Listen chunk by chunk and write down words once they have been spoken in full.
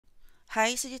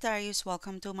Hi Sagittarius,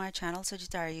 welcome to my channel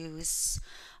Sagittarius.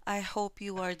 I hope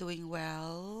you are doing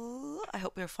well. I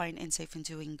hope you're fine and safe and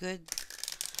doing good.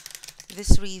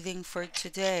 This reading for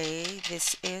today,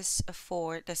 this is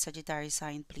for the Sagittarius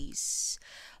sign, please.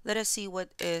 Let us see what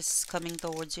is coming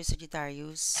towards you,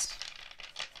 Sagittarius.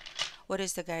 What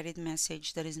is the guided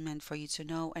message that is meant for you to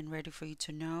know and ready for you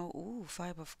to know? Ooh,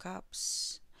 Five of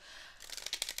Cups.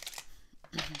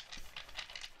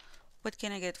 What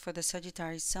can I get for the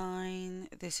Sagittarius sign?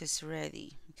 This is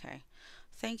ready. Okay.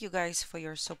 Thank you guys for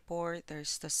your support.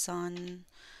 There's the sun.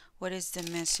 What is the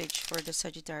message for the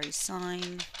Sagittarius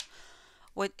sign?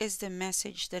 What is the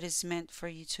message that is meant for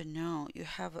you to know? You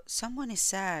have someone is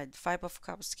sad. Five of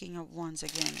Cups, King of Wands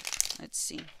again. Let's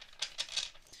see.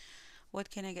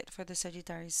 What can I get for the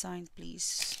Sagittarius sign,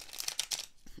 please?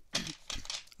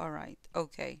 All right.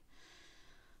 Okay.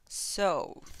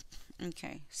 So,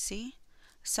 okay. See?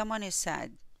 Someone is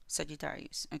sad,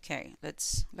 Sagittarius. Okay,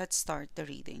 let's start the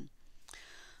reading.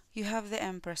 You have the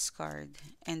Empress card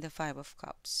and the Five of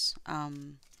Cups.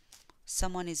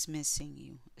 Someone is missing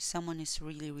you. Someone is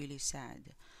really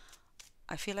sad.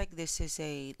 I feel like this is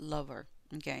a lover.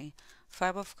 Okay,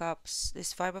 Five of Cups.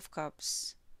 This Five of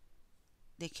Cups,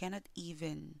 they cannot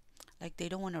even, like, they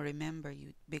don't want to remember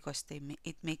you because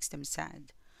it makes them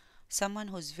sad. Someone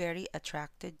who's very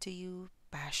attracted to you,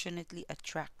 passionately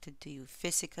attracted to you,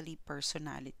 physically,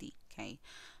 personality. Okay,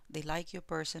 they like your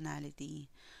personality.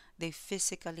 They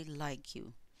physically like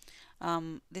you.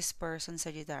 This person,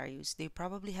 Sagittarius, they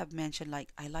probably have mentioned like,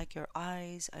 I like your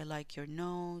eyes, I like your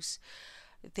nose.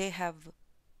 They have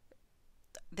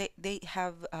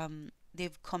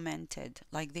they've commented,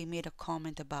 like they made a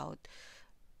comment about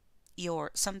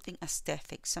your something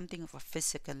aesthetic, something of a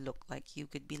physical look. Like you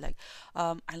could be like,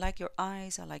 I like your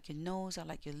eyes, I like your nose, I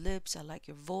like your lips, I like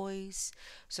your voice.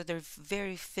 So they're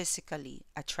very physically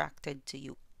attracted to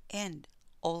you. And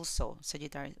also,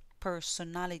 Sagittarius,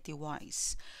 personality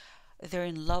wise, they're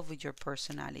in love with your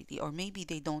personality, or maybe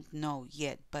they don't know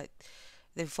yet, but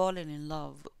they've fallen in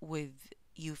love with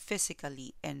you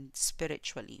physically and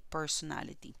spiritually,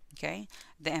 personality. Okay,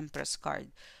 the Empress card.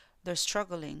 They're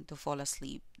struggling to fall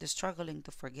asleep, they're struggling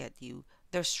to forget you,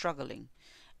 they're struggling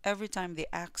every time they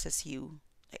access you,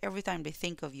 every time they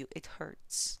think of you. It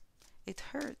hurts, it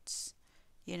hurts,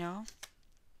 you know.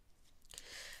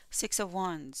 Six of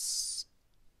Wands.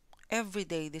 Every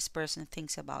day this person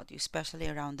thinks about you, especially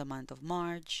around the month of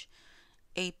March,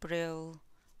 April,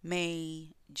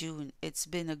 May, June. It's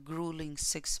been a grueling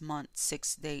 6 months,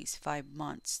 6 days, 5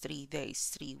 months, 3 days,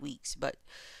 3 weeks. But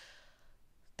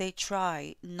they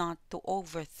try not to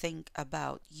overthink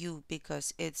about you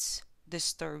because it's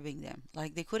disturbing them.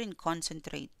 Like they couldn't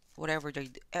concentrate whatever they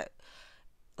do.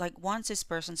 Like once this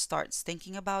person starts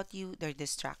thinking about you, they're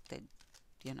distracted,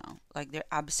 you know, like they're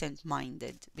absent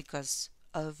minded because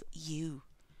of you.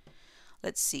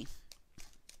 Let's see.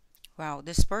 Wow,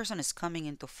 this person is coming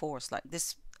into force. Like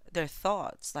this, their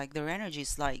thoughts, like their energy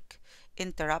is like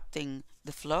interrupting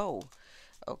the flow.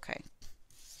 Okay.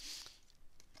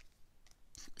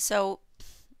 So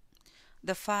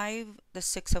the five, the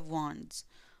Six of Wands.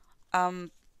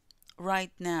 Um, right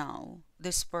now,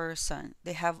 this person,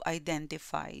 they have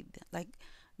identified, like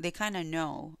they kind of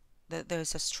know that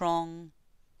there's a strong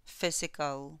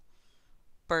physical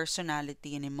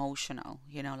personality and emotional,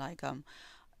 you know, like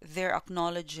they're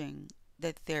acknowledging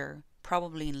that they're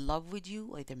probably in love with you,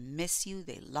 or they miss you,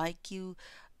 they like you.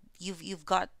 You've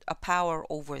got a power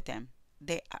over them.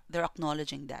 They're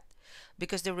acknowledging that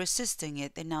because they're resisting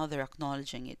it, and now they're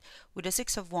acknowledging it. With the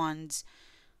Six of Wands,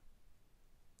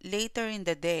 later in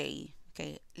the day,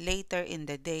 okay, later in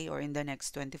the day or in the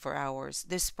next 24 hours,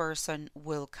 this person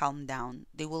will calm down.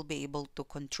 They will be able to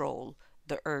control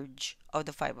the urge of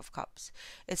the Five of Cups.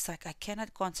 It's like, I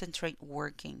cannot concentrate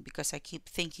working because I keep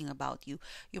thinking about you.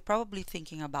 You're probably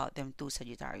thinking about them too,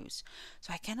 Sagittarius.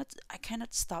 So I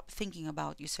cannot stop thinking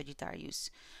about you, Sagittarius.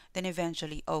 Then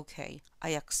eventually, okay, I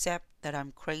accept that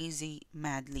I'm crazy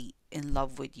madly in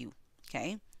love with you.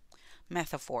 Okay,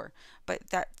 metaphor, but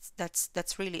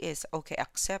that's really is okay.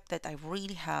 Accept that I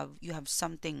really have, you have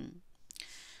something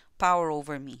power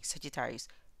over me, Sagittarius.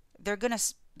 They're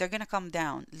gonna come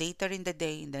down later in the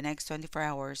day. In the next 24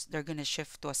 hours, they're gonna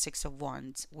shift to a Six of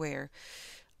Wands, where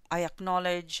I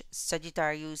acknowledge,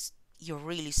 Sagittarius, you're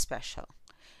really special.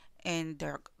 And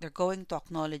they're going to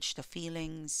acknowledge the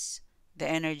feelings, the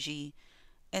energy,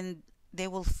 and they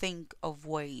will think of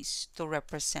ways to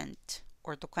represent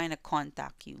or to kind of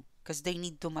contact you because they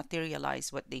need to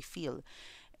materialize what they feel.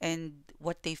 And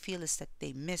what they feel is that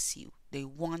they miss you, they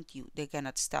want you, they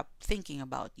cannot stop thinking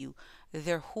about you.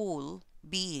 Their whole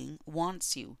being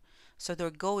wants you. So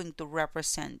they're going to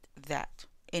represent that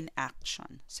in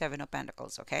action. Seven of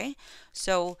Pentacles, okay?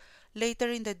 So later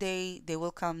in the day, they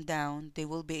will calm down. They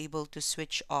will be able to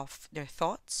switch off their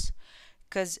thoughts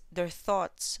because their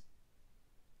thoughts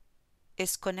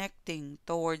is connecting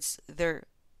towards their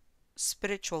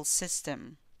spiritual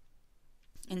system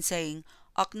in saying,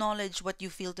 acknowledge what you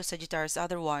feel to Sagittarius,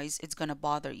 otherwise it's gonna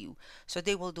bother you. So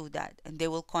they will do that and they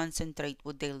will concentrate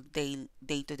with their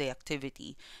day-to-day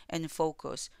activity and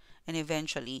focus, and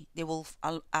eventually they will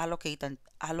allocate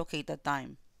the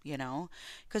time, you know,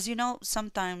 because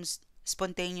sometimes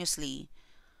spontaneously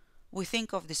we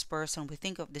think of this person, we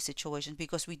think of the situation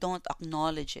because we don't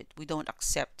acknowledge it, we don't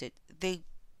accept it. They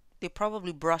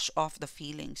probably brush off the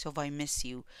feelings of I miss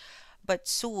you, but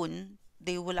soon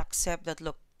they will accept that,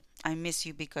 look, I miss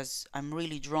you because I'm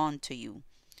really drawn to you.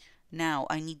 Now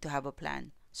I need to have a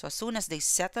plan. So as soon as they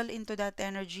settle into that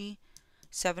energy,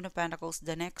 Seven of Pentacles,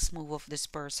 the next move of this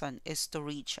person is to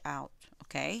reach out.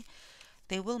 Okay?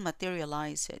 They will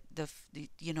materialize it.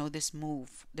 This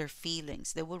move, their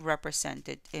feelings, they will represent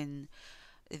it in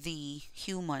the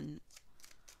human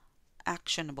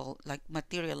actionable, like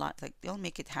materialize, like they'll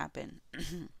make it happen.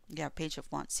 Yeah, Page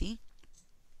of Wands. See?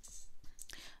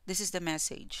 This is the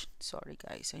message. Sorry,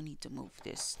 guys. I need to move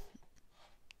this.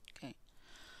 Okay.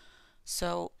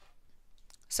 So,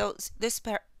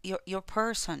 your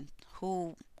person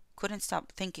who couldn't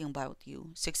stop thinking about you.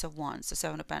 Six of Wands, the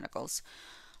Seven of Pentacles,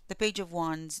 the Page of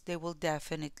Wands. They will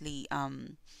definitely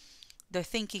they're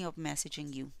thinking of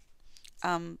messaging you.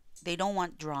 They don't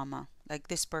want drama. Like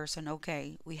this person.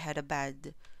 Okay, we had a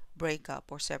bad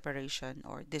breakup or separation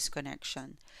or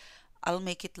disconnection. I'll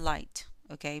make it light,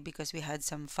 okay? Because we had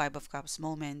some Five of Cups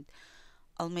moment.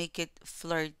 I'll make it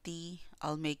flirty.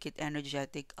 I'll make it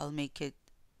energetic. I'll make it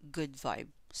good vibe.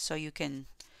 So you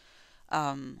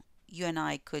and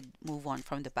I could move on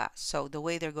from the past. So the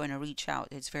way they're going to reach out,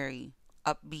 it's very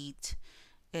upbeat.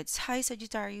 It's hi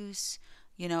Sagittarius.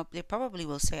 They probably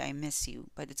will say I miss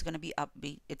you, but it's going to be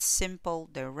upbeat. It's simple,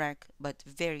 direct, but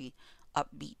very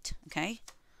upbeat, okay?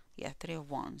 Yeah, Three of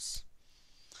Wands.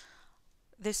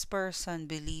 This person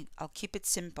believe, I'll keep it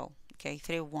simple. Okay,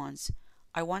 Three of Wands.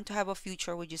 I want to have a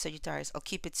future with you, Sagittarius. I'll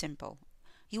keep it simple.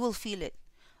 You will feel it.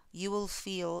 You will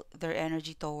feel their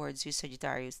energy towards you,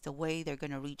 Sagittarius. The way they're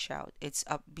gonna reach out. It's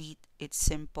upbeat. It's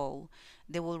simple.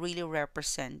 They will really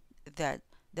represent that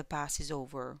the past is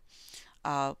over.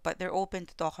 But they're open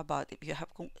to talk about it.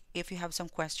 If you have some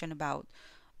question about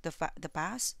the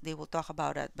past, they will talk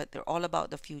about it. But they're all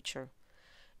about the future.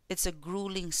 It's a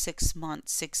grueling 6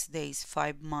 months, 6 days,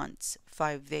 5 months,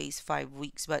 5 days, 5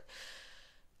 weeks. But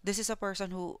this is a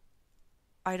person who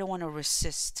I don't want to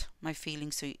resist my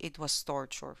feelings. So it was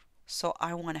torture. So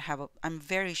I'm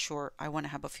very sure I want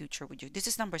to have a future with you. This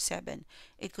is number seven.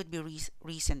 It could be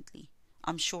recently.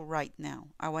 I'm sure right now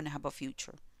I want to have a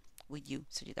future with you,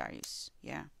 Sagittarius.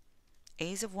 Yeah.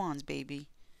 Ace of Wands, baby.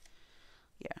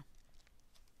 Yeah.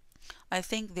 I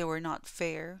think they were not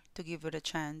fair to give it a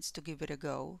chance, to give it a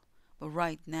go. But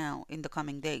right now, in the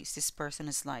coming days, this person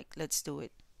is like, let's do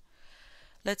it.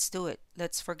 Let's do it.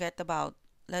 Let's forget about,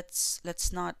 let's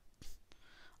not,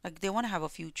 like they want to have a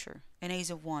future. An Ace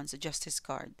of Wands, a Justice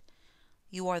card.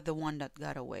 You are the one that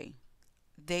got away.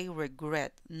 They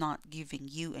regret not giving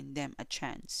you and them a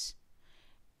chance.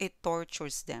 It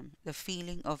tortures them. The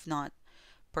feeling of not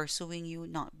pursuing you,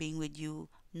 not being with you,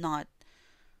 not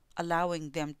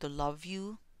allowing them to love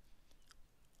you.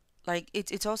 Like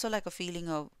it's also like a feeling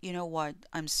of, you know what,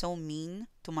 I'm so mean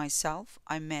to myself.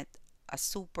 I met a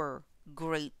super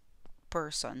great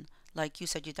person like you,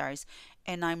 Sagittarius,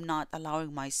 and I'm not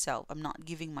allowing myself, I'm not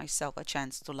giving myself a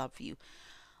chance to love you.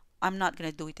 I'm not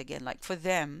gonna do it again. Like for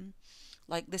them,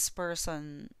 like this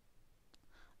person,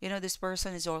 this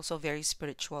person is also very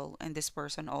spiritual, and this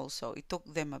person also, it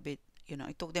took them a bit,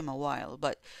 it took them a while,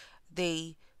 but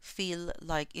they feel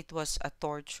like it was a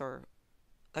torture.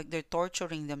 Like they're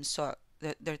torturing them, so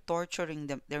they're torturing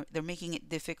them, they're making it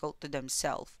difficult to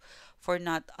themselves for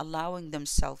not allowing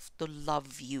themselves to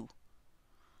love you.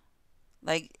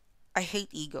 Like I hate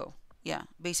ego. Yeah,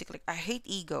 basically I hate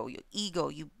ego.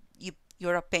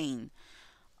 You're a pain.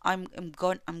 I'm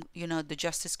the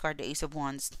Justice card, the Ace of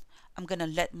Wands. I'm gonna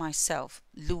let myself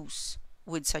loose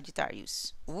with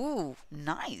Sagittarius. Ooh,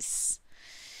 nice.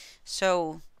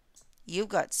 So you've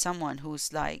got someone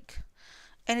who's like,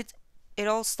 and it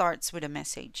all starts with a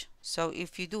message. So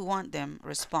if you do want them,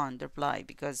 respond, reply,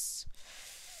 because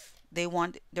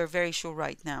they're very sure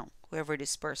right now, whoever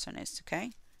this person is,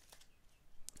 okay?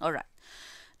 All right.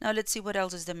 Now let's see what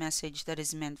else is the message that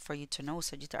is meant for you to know,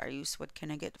 Sagittarius. What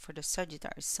can I get for the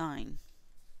Sagittarius sign?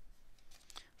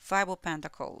 Five of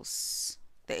Pentacles,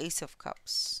 the Ace of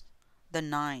Cups, the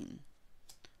Nine,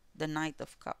 the Knight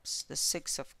of Cups, the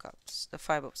Six of Cups, the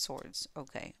Five of Swords.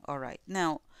 Okay, all right.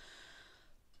 Now,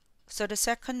 so the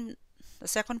second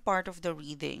part of the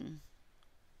reading,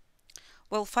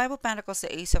 well, Five of Pentacles,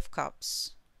 the Ace of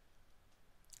Cups,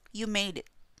 you made it.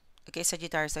 Okay,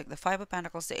 Sagittarius, like the Five of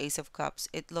Pentacles, the Ace of Cups,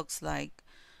 it looks like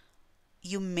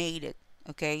you made it.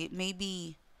 Okay,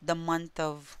 maybe the month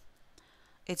of,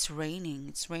 it's raining.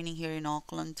 It's raining here in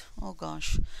Auckland. Oh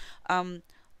gosh. Um,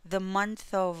 the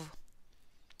month of,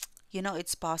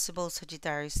 it's possible,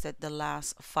 Sagittarius, that the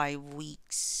last 5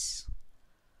 weeks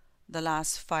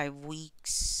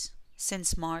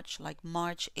since March, like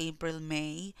March, April,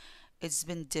 May, it's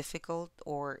been difficult,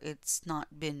 or it's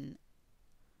not been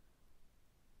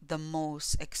the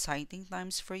most exciting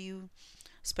times for you,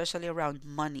 especially around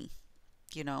money,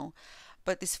 you know.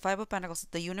 But this Five of Pentacles,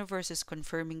 the universe is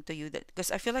confirming to you that,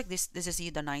 because I feel like this is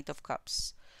you, the Knight of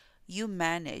Cups. You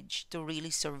manage to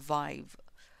really survive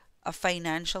a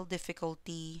financial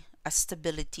difficulty, a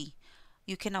stability.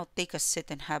 You can now take a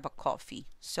sit and have a coffee.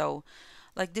 So,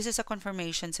 like, this is a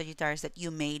confirmation, Sagittarius, that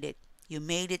you made it. You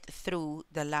made it through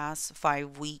the last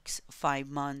 5 weeks, 5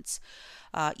 months.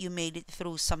 You made it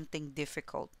through something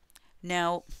difficult.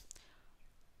 Now,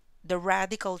 the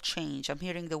radical change, I'm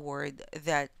hearing the word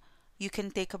that you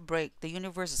can take a break. The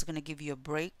universe is going to give you a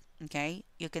break. Okay,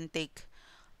 you can take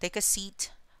a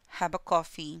seat, have a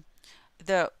coffee.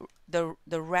 The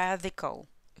radical,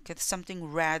 okay,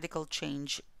 something radical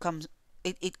change comes.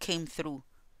 It came through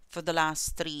for the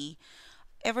last three,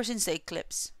 ever since the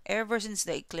eclipse,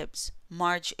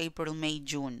 March, April, May,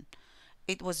 June.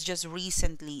 It was just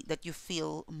recently that you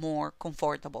feel more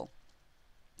comfortable.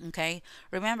 Okay,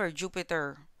 remember,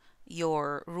 Jupiter,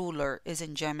 your ruler, is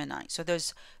in Gemini, so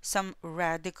there's some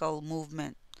radical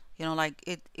movement. Like,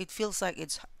 it feels like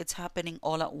it's happening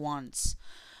all at once.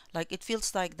 Like, it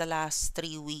feels like the last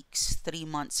 3 weeks, 3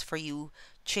 months for you,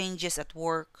 changes at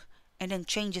work, and then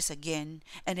changes again,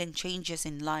 and then changes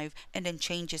in life, and then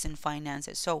changes in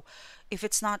finances. So if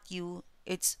it's not you,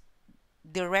 it's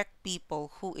direct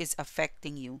people who is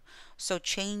affecting you. So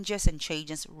changes and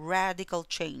changes, radical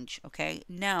change. Okay,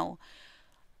 now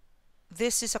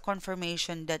this is a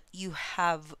confirmation that you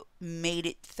have made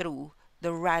it through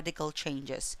the radical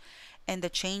changes, and the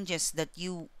changes that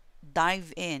you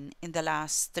dive in the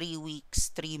last 3 weeks,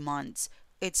 3 months.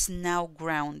 It's now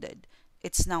grounded,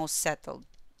 it's now settled.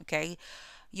 Okay,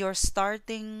 you're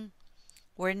starting,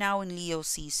 we're now in Leo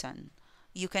season.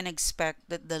 You can expect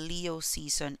that the Leo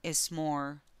season is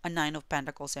more a Nine of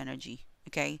Pentacles energy.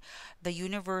 Okay, the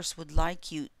universe would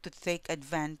like you to take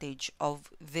advantage of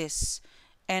this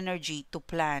energy to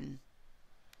plan,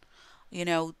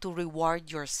 to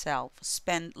reward yourself,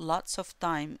 spend lots of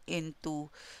time into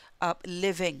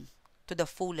living to the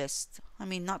fullest. I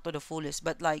mean, not to the fullest,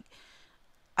 but like,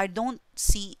 I don't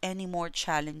see any more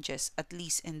challenges, at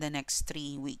least in the next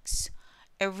 3 weeks.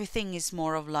 Everything is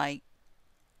more of like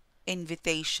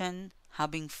invitation,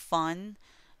 having fun,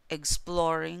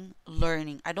 exploring,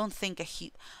 learning. I don't see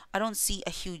a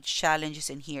huge challenges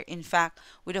in here. In fact,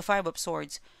 with the Five of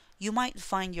Swords, you might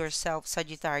find yourself,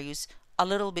 Sagittarius, a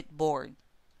little bit bored.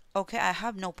 Okay, I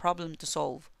have no problem to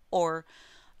solve. Or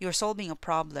you're solving a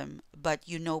problem, but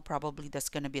probably that's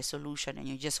going to be a solution, and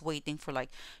you're just waiting for,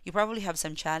 like, you probably have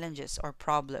some challenges or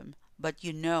problem, but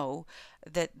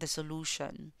that the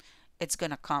solution, it's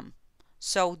going to come.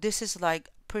 So this is like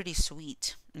pretty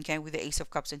sweet. Okay, with the Ace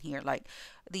of Cups in here, like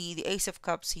the Ace of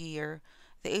Cups here,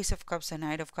 the Ace of Cups and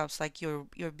Knight of Cups, like you're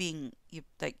being, you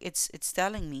like, it's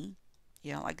telling me,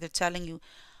 like they're telling you,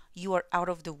 you are out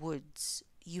of the woods.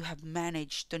 You have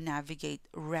managed to navigate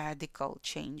radical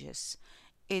changes.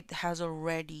 It has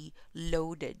already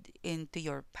loaded into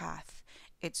your path.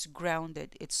 It's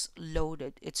grounded, it's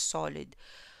loaded, it's solid.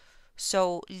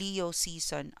 So, Leo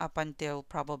season up until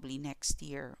probably next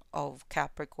year of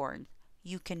Capricorn,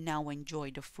 you can now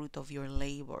enjoy the fruit of your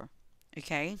labor.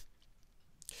 Okay?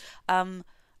 Um,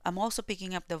 I'm also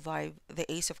picking up the vibe, the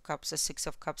Ace of Cups, the Six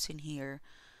of Cups in here.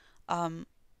 Um,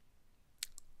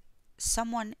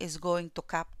 Someone is going to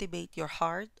captivate your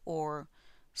heart, or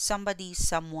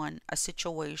someone, a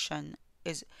situation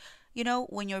is,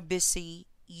 when you're busy,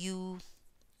 the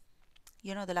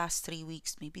last 3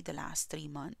 weeks, maybe the last 3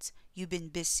 months, you've been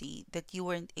busy that you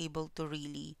weren't able to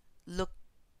really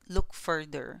look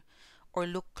further or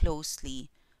look closely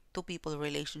to people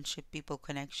relationship, people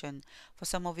connection. For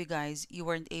some of you guys, you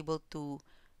weren't able to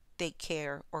take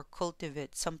care or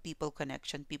cultivate some people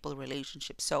connection, people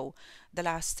relationship. So the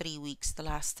last 3 weeks, the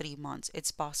last 3 months, it's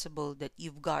possible that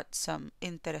you've got some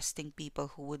interesting people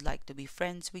who would like to be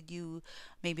friends with you,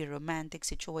 maybe a romantic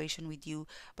situation with you,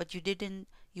 but you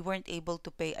weren't able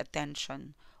to pay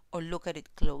attention or look at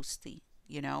it closely.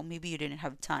 maybe you didn't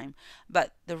have time.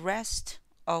 But the rest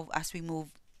of, as we move,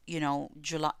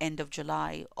 July, end of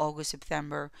July, August,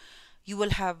 September, you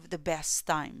will have the best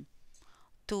time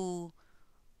to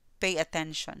pay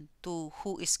attention to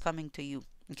who is coming to you.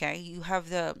 Okay, you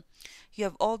have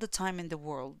all the time in the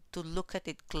world to look at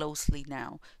it closely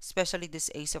now, especially this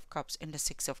Ace of Cups and the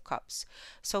Six of Cups.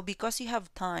 So because you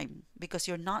have time, because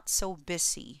you're not so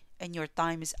busy and your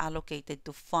time is allocated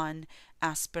to fun,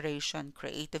 aspiration,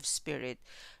 creative spirit,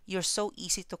 you're so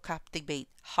easy to captivate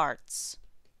hearts,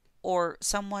 or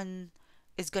someone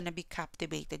is going to be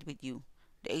captivated with you.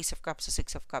 The Ace of Cups, the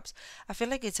Six of Cups. I feel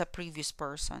like it's a previous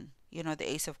person. The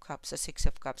Ace of Cups, the Six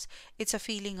of Cups. It's a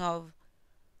feeling of,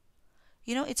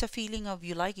 it's a feeling of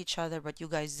you like each other, but you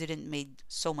guys didn't made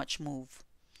so much move.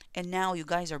 And now you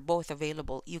guys are both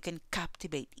available. You can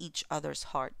captivate each other's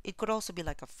heart. It could also be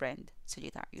like a friend,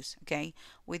 Sagittarius, okay?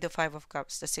 With the Five of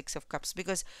Cups, the Six of Cups,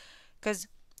 because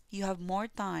you have more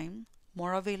time,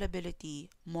 more availability,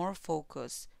 more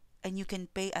focus, and you can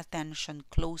pay attention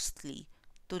closely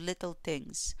to little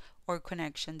things or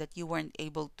connection that you weren't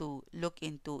able to look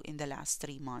into in the last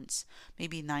 3 months,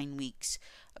 maybe 9 weeks,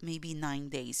 maybe 9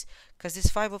 days. Because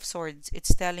this Five of Swords,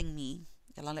 it's telling me,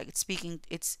 like it's speaking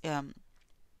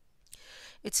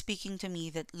to me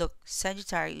that, look,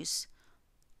 Sagittarius,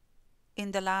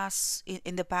 in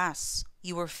the past,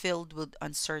 you were filled with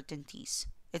uncertainties.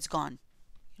 It's gone.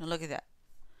 Look at that.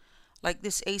 Like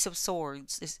this Ace of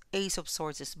Swords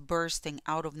is bursting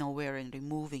out of nowhere and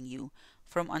removing you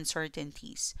from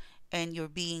uncertainties, and you're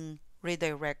being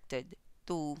redirected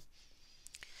to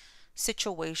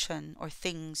situation or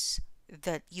things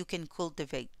that you can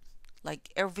cultivate.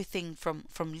 Like everything from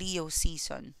Leo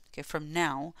season, okay, from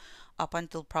now up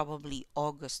until probably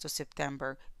August to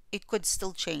September, it could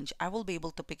still change. I will be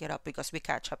able to pick it up because we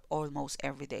catch up almost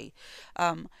every day.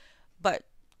 But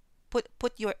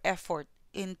put your effort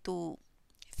into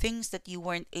things that you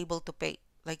weren't able to pay,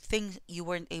 like things you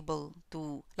weren't able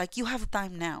to, like, you have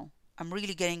time now. I'm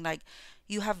really getting like,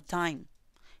 you have time,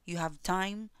 you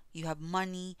have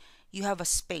money, you have a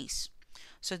space.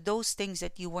 So those things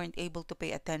that you weren't able to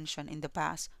pay attention in the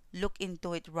past, look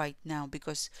into it right now,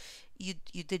 because you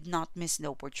did not miss the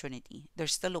opportunity.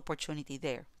 There's still opportunity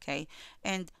there, okay?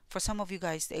 And for some of you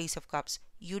guys, the Ace of Cups,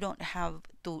 you don't have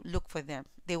to look for them.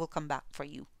 They will come back for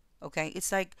you. Okay?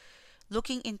 It's like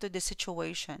looking into the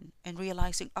situation and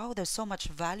realizing, oh, there's so much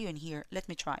value in here. Let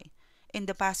me try. In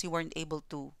the past, you weren't able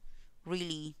to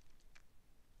really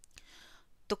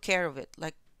took care of it,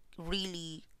 like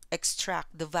really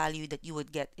extract the value that you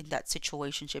would get in that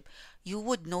situationship. You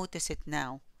would notice it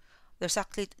now. There's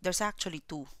actually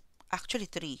two, actually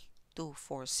three, two,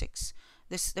 four, six.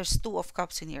 There's Two of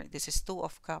Cups in here. This is Two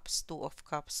of Cups, Two of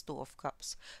Cups, Two of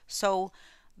Cups. So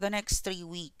the next 3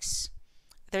 weeks,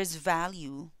 there's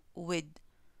value with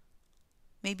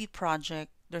maybe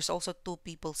project. There's also two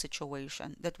people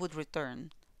situation that would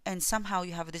return, and somehow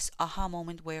you have this aha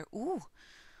moment where, ooh,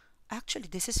 actually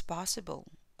this is possible.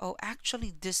 Oh,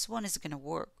 actually this one is gonna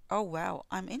work. Oh wow,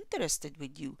 I'm interested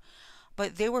with you.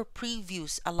 But they were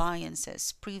previous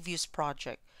alliances, previous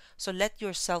project. So let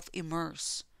yourself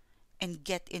immerse and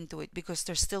get into it because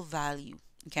there's still value.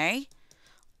 Okay?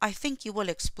 I think you will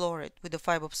explore it with the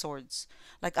Five of Swords.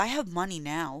 Like, I have money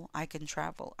now, I can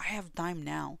travel. I have time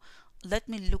now. Let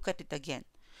me look at it again.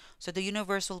 So the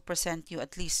universe will present you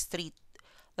at least three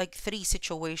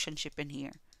situationship in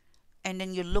here. And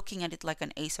then you're looking at it like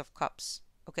an Ace of Cups.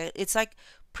 Okay? It's like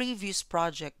previous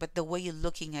project, but the way you're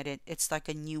looking at it, it's like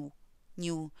a new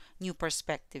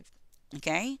perspective.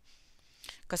 Okay?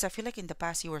 Because I feel like in the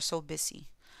past you were so busy.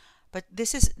 But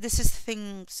this is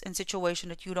things and situation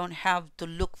that you don't have to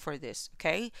look for this,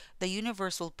 okay? The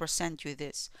universe will present you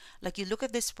this. Like, you look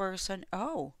at this person,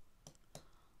 oh,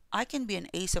 I can be an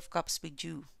Ace of Cups with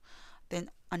you.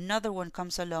 Then another one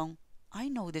comes along, I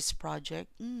know this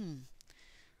project.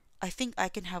 I think I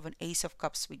can have an Ace of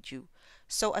Cups with you.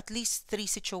 So at least three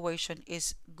situation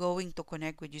is going to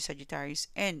connect with you, Sagittarius,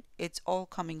 and it's all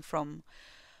coming from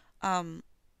um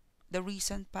the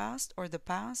recent past or the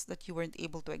past that you weren't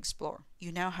able to explore.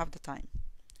 You now have the time.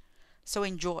 So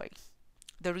enjoy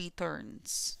the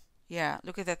returns. Yeah,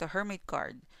 look at that, the Hermit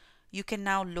card. You can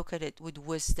now look at it with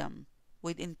wisdom,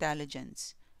 with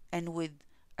intelligence, and with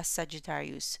a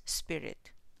Sagittarius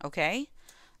spirit. Okay?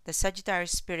 The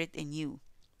Sagittarius spirit in you.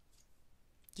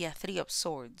 Yeah, Three of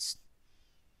Swords.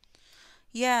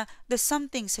 Yeah, there's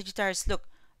something, Sagittarius. Look,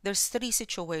 there's three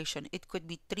situation. It could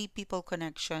be three people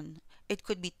connection. It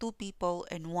could be two people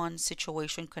and one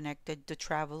situation connected to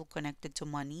travel, connected to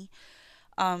money.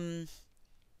 Um,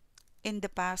 in the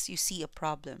past, you see a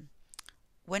problem.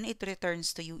 When it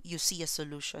returns to you, you see a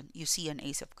solution. You see an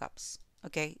Ace of Cups.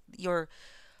 Okay,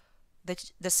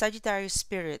 the Sagittarius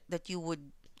spirit that you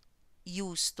would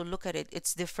use to look at it,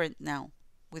 it's different now.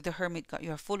 With the Hermit card,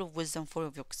 you're full of wisdom, full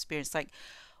of experience. Like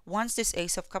once this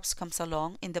Ace of Cups comes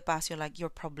along, in the past you're like you're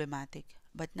problematic,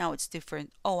 but now it's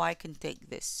different. Oh, I can take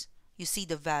this. You see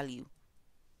the value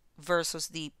versus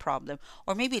the problem,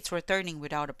 or maybe it's returning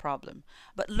without a problem.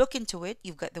 But look into it.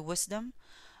 You've got the wisdom,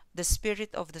 the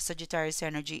spirit of the Sagittarius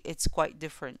energy. It's quite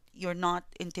different. You're not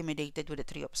intimidated with the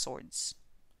Three of Swords.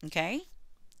 Okay,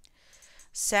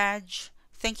 Sag.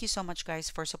 Thank you so much, guys,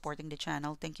 for supporting the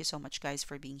channel. Thank you so much, guys,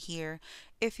 for being here.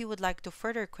 If you would like to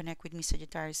further connect with me,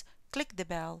 Sagittarius, click the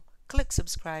bell, click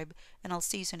subscribe, and I'll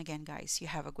see you soon again, guys. You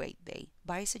have a great day.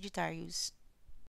 Bye, Sagittarius.